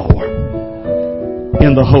power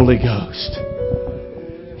in the Holy Ghost.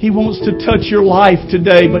 He wants to touch your life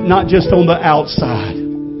today, but not just on the outside.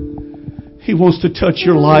 He wants to touch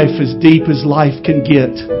your life as deep as life can get,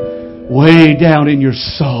 way down in your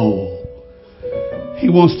soul. He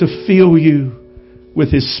wants to fill you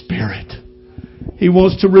with His Spirit. He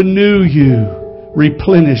wants to renew you,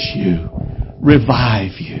 replenish you,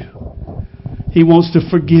 revive you. He wants to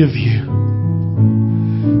forgive you.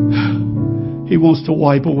 He wants to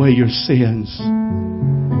wipe away your sins.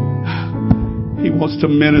 He wants to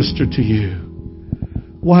minister to you.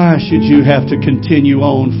 Why should you have to continue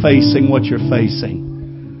on facing what you're facing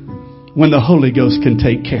when the Holy Ghost can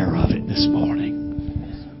take care of it this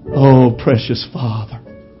morning? Oh, precious Father,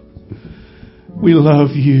 we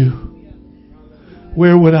love you.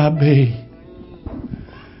 Where would I be?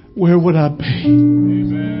 Where would I be?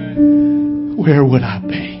 Amen. Where would I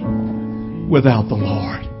be without the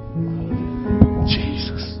Lord?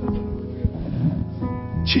 Jesus.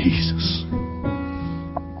 Jesus.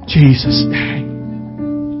 Jesus' name.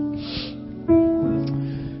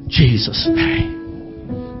 Jesus' name.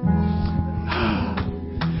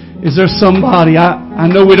 Is there somebody, I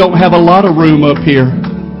know we don't have a lot of room up here,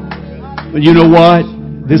 but you know what?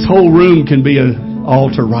 This whole room can be an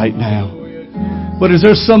altar right now. But is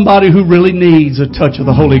there somebody who really needs a touch of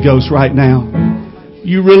the Holy Ghost right now?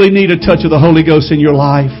 You really need a touch of the Holy Ghost in your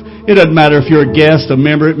life. It doesn't matter if you're a guest, a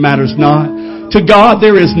member, it matters not. To God,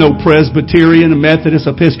 there is no Presbyterian, Methodist,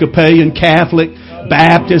 Episcopalian, Catholic,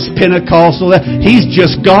 Baptist, Pentecostal. He's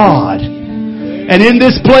just God. And in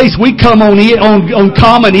this place, we come on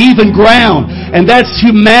common, even ground. And that's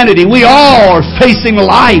humanity. We all are facing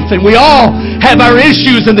life, and we all have our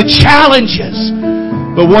issues and the challenges.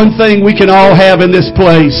 But one thing we can all have in this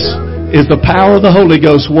place is the power of the Holy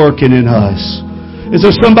Ghost working in us. Is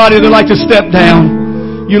there somebody that'd like to step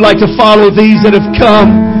down? You'd like to follow these that have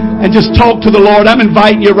come and just talk to the Lord? I'm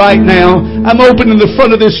inviting you right now. I'm opening the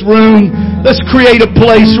front of this room. Let's create a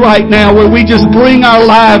place right now where we just bring our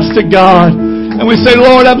lives to God. And we say,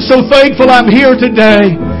 Lord, I'm so thankful I'm here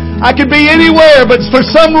today. I could be anywhere, but for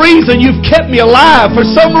some reason you've kept me alive. For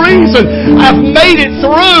some reason I've made it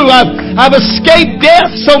through. I've escaped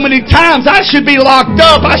death so many times. I should be locked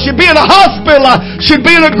up. I should be in a hospital. I should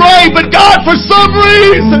be in a grave. But God, for some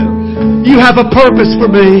reason, you have a purpose for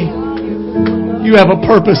me. You have a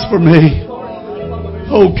purpose for me.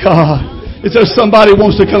 Oh God, Is there somebody who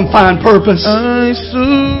wants to come find purpose?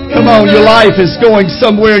 Come on, your life is going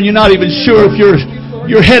somewhere and you're not even sure if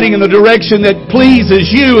you're heading in the direction that pleases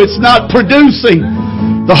you. It's not producing.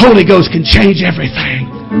 The Holy Ghost can change everything.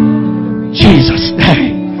 Jesus'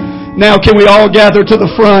 name. Now can we all gather to the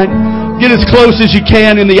front? Get as close as you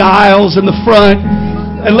can in the aisles in the front.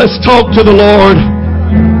 And let's talk to the Lord.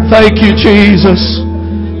 Thank you, Jesus.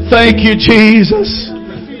 Thank you, Jesus.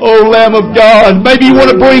 Oh, Lamb of God. Maybe you want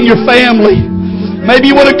to bring your family. Maybe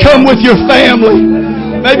you want to come with your family.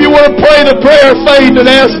 Maybe you want to pray the prayer of faith and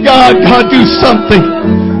ask God, God, do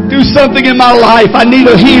something. Do something in my life. I need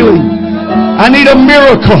a healing. I need a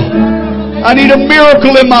miracle. I need a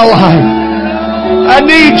miracle in my life. I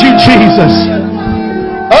need you, Jesus.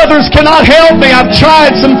 Others cannot help me. I've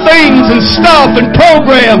tried some things and stuff and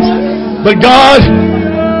programs. But God,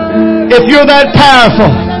 if you're that powerful,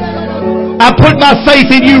 I put my faith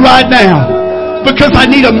in you right now because I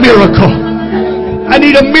need a miracle. I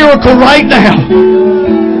need a miracle right now.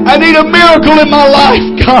 I need a miracle in my life,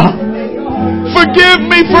 God. Forgive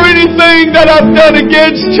me for anything that I've done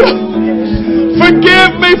against you.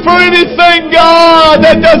 Forgive me for anything, God,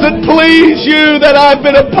 that doesn't please you that I've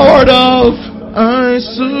been a part of.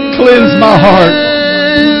 Cleanse my heart.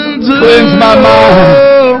 Cleanse my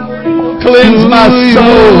mind. Cleanse my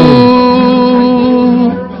soul.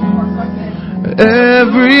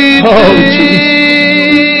 Everything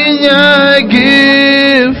I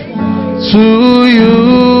give to you,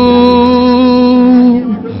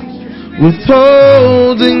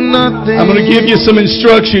 withholding nothing. I'm going to give you some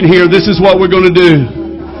instruction here. This is what we're going to do.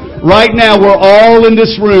 Right now, we're all in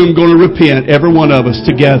this room going to repent, every one of us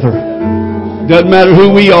together. Doesn't matter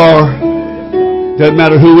who we are. Doesn't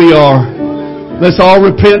matter who we are. Let's all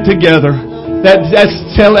repent together. That's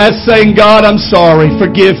saying, God, I'm sorry.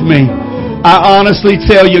 Forgive me. I honestly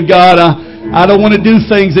tell you, God, I don't want to do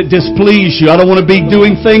things that displease you. I don't want to be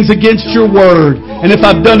doing things against your word. And if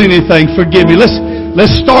I've done anything, forgive me.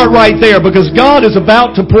 Let's start right there because God is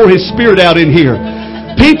about to pour His Spirit out in here.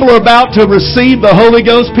 People are about to receive the Holy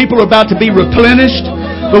Ghost. People are about to be replenished.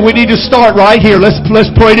 But we need to start right here. Let's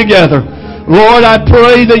pray together. Lord, I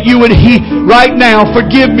pray that you would right now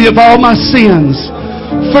forgive me of all my sins.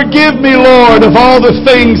 Forgive me, Lord, of all the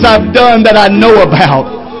things I've done that I know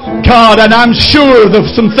about. God, and I'm sure of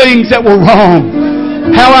some things that were wrong.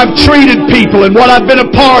 How I've treated people and what I've been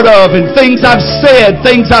a part of and things I've said,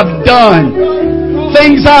 things I've done,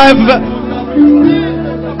 things I've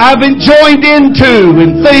enjoined into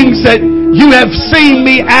and things that you have seen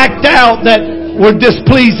me act out that were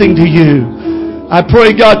displeasing to you. I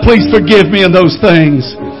pray, God, please forgive me of those things.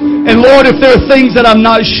 And Lord, if there are things that I'm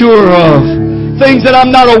not sure of, things that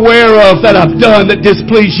I'm not aware of that I've done that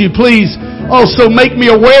displease you, please also make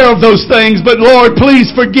me aware of those things. But Lord,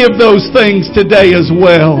 please forgive those things today as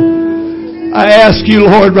well. I ask you,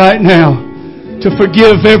 Lord, right now to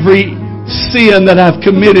forgive every sin that I've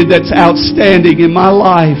committed that's outstanding in my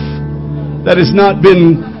life that has not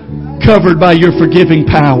been covered by your forgiving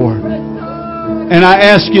power. And I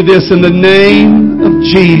ask you this in the name of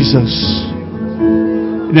Jesus.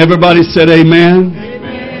 And everybody said amen.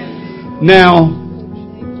 Amen. Now,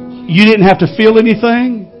 you didn't have to feel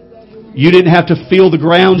anything. You didn't have to feel the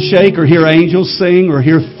ground shake or hear angels sing or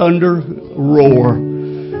hear thunder roar.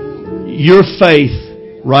 Your faith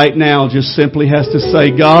right now just simply has to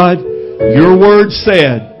say, God, your word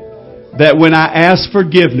said that when I ask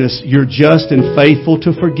forgiveness, you're just and faithful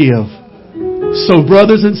to forgive. So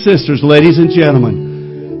brothers and sisters, ladies and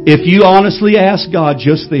gentlemen, if you honestly ask God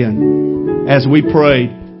just then, as we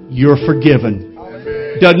prayed, you're forgiven.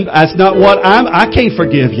 That's not what I can't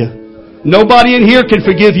forgive you. Nobody in here can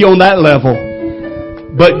forgive you on that level.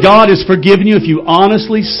 But God has forgiven you if you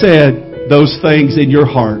honestly said those things in your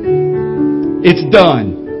heart. It's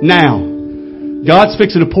done. Now, God's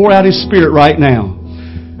fixing to pour out His Spirit right now.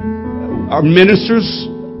 Our ministers,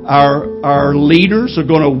 our leaders are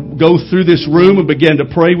going to go through this room and begin to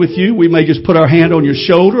pray with you. We may just put our hand on your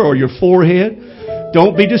shoulder or your forehead.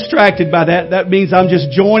 Don't be distracted by that. That means I'm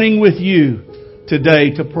just joining with you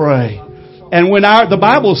today to pray. And when the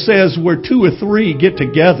Bible says where 2 or 3 get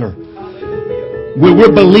together, when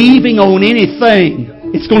we're believing on anything,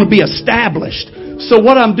 it's going to be established. So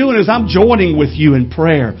what I'm doing is I'm joining with you in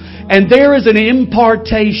prayer. And there is an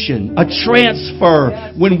impartation, a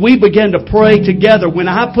transfer when we begin to pray together.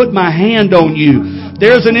 When I put my hand on you,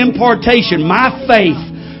 there's an impartation. My faith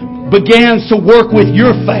begins to work with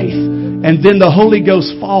your faith. And then the Holy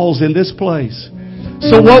Ghost falls in this place.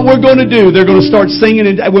 So what we're going to do, they're going to start singing,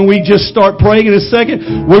 and when we just start praying in a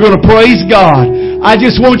second, we're going to praise God. I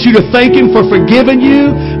just want you to thank Him for forgiving you.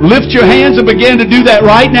 lift your hands and begin to do that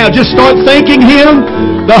right now. Just start thanking Him.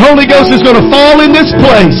 The Holy Ghost is going to fall in this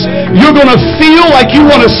place. You're going to feel like you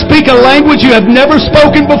want to speak a language you have never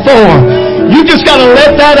spoken before. You just got to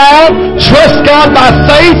let that out. Trust God by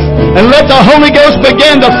faith and let the Holy Ghost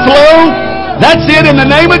begin to flow. That's it in the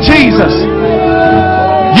name of Jesus.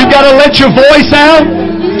 You got to let your voice out.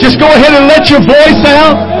 Just go ahead and let your voice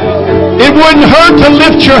out. It wouldn't hurt to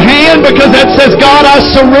lift your hand because that says, God, I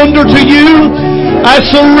surrender to you. I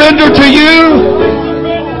surrender to you.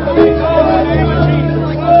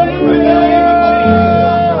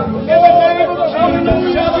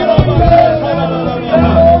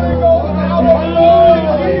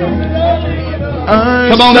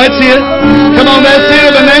 Come on, that's it. Come on, that's it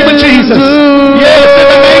in the name of Jesus. Yes, in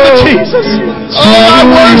the name of Jesus. Oh, I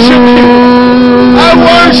worship you. I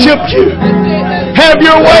worship you. Have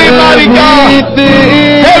your way, mighty God.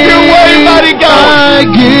 Have your way, mighty God.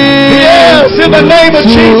 Yes, in the name of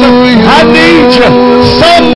Jesus. I need you.